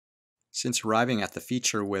Since arriving at the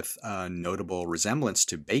feature with a notable resemblance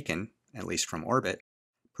to bacon, at least from orbit,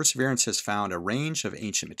 Perseverance has found a range of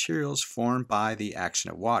ancient materials formed by the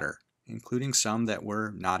action of water, including some that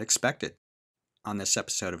were not expected on this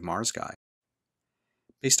episode of Mars Guy.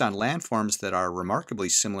 Based on landforms that are remarkably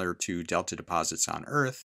similar to delta deposits on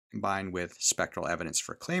Earth, combined with spectral evidence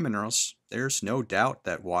for clay minerals, there's no doubt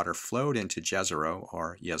that water flowed into Jezero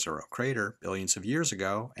or Jezero crater billions of years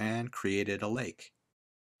ago and created a lake.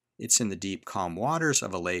 It's in the deep, calm waters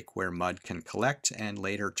of a lake where mud can collect and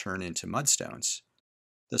later turn into mudstones.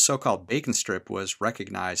 The so-called bacon strip was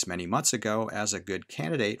recognized many months ago as a good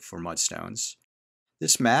candidate for mudstones.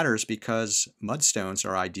 This matters because mudstones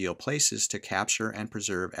are ideal places to capture and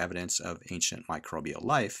preserve evidence of ancient microbial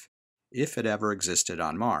life, if it ever existed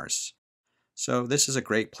on Mars. So this is a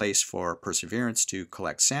great place for Perseverance to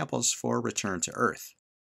collect samples for return to Earth.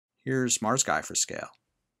 Here's Mars Guy for scale.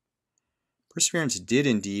 Perseverance did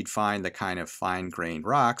indeed find the kind of fine-grained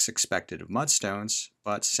rocks expected of mudstones,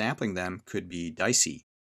 but sampling them could be dicey.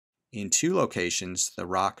 In two locations, the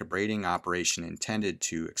rock abrading operation intended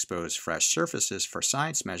to expose fresh surfaces for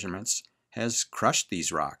science measurements has crushed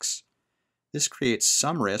these rocks. This creates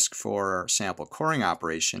some risk for sample coring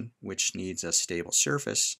operation, which needs a stable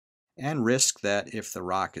surface, and risk that if the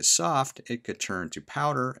rock is soft, it could turn to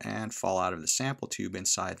powder and fall out of the sample tube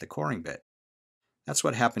inside the coring bit. That's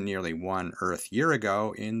what happened nearly 1 Earth year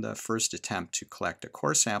ago in the first attempt to collect a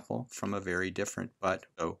core sample from a very different but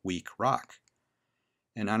a weak rock.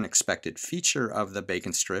 An unexpected feature of the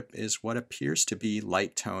bacon strip is what appears to be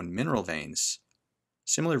light-toned mineral veins.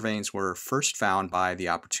 Similar veins were first found by the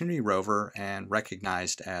Opportunity rover and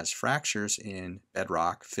recognized as fractures in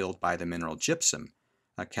bedrock filled by the mineral gypsum,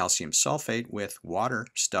 a calcium sulfate with water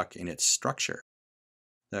stuck in its structure.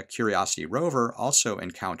 The Curiosity rover also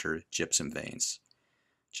encountered gypsum veins.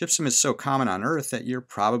 Gypsum is so common on Earth that you're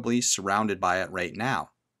probably surrounded by it right now.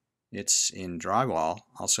 It's in drywall,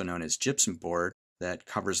 also known as gypsum board, that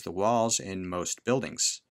covers the walls in most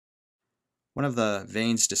buildings. One of the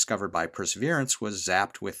veins discovered by Perseverance was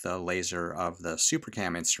zapped with the laser of the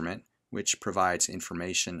SuperCam instrument, which provides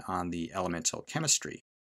information on the elemental chemistry.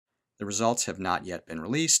 The results have not yet been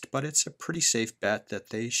released, but it's a pretty safe bet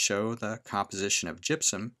that they show the composition of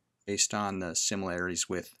gypsum based on the similarities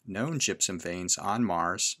with known gypsum veins on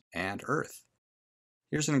Mars and Earth.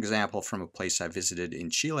 Here's an example from a place I visited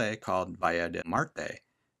in Chile called Valle de Marte,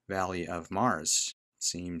 Valley of Mars.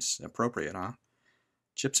 Seems appropriate, huh?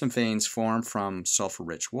 Gypsum veins form from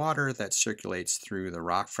sulfur-rich water that circulates through the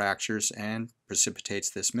rock fractures and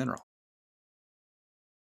precipitates this mineral.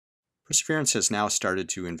 Perseverance has now started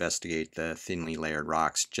to investigate the thinly layered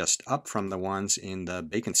rocks just up from the ones in the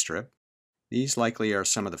bacon strip. These likely are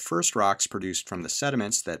some of the first rocks produced from the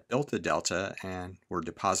sediments that built the delta and were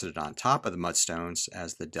deposited on top of the mudstones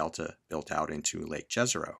as the delta built out into Lake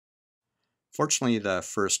Jezero. Fortunately, the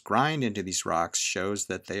first grind into these rocks shows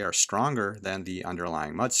that they are stronger than the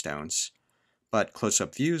underlying mudstones, but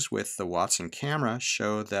close-up views with the Watson camera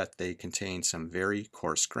show that they contain some very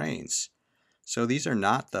coarse grains. So these are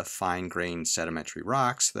not the fine-grained sedimentary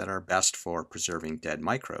rocks that are best for preserving dead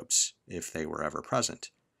microbes, if they were ever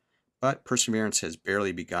present. But Perseverance has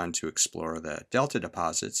barely begun to explore the delta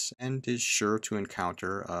deposits and is sure to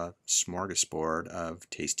encounter a smorgasbord of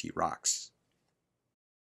tasty rocks.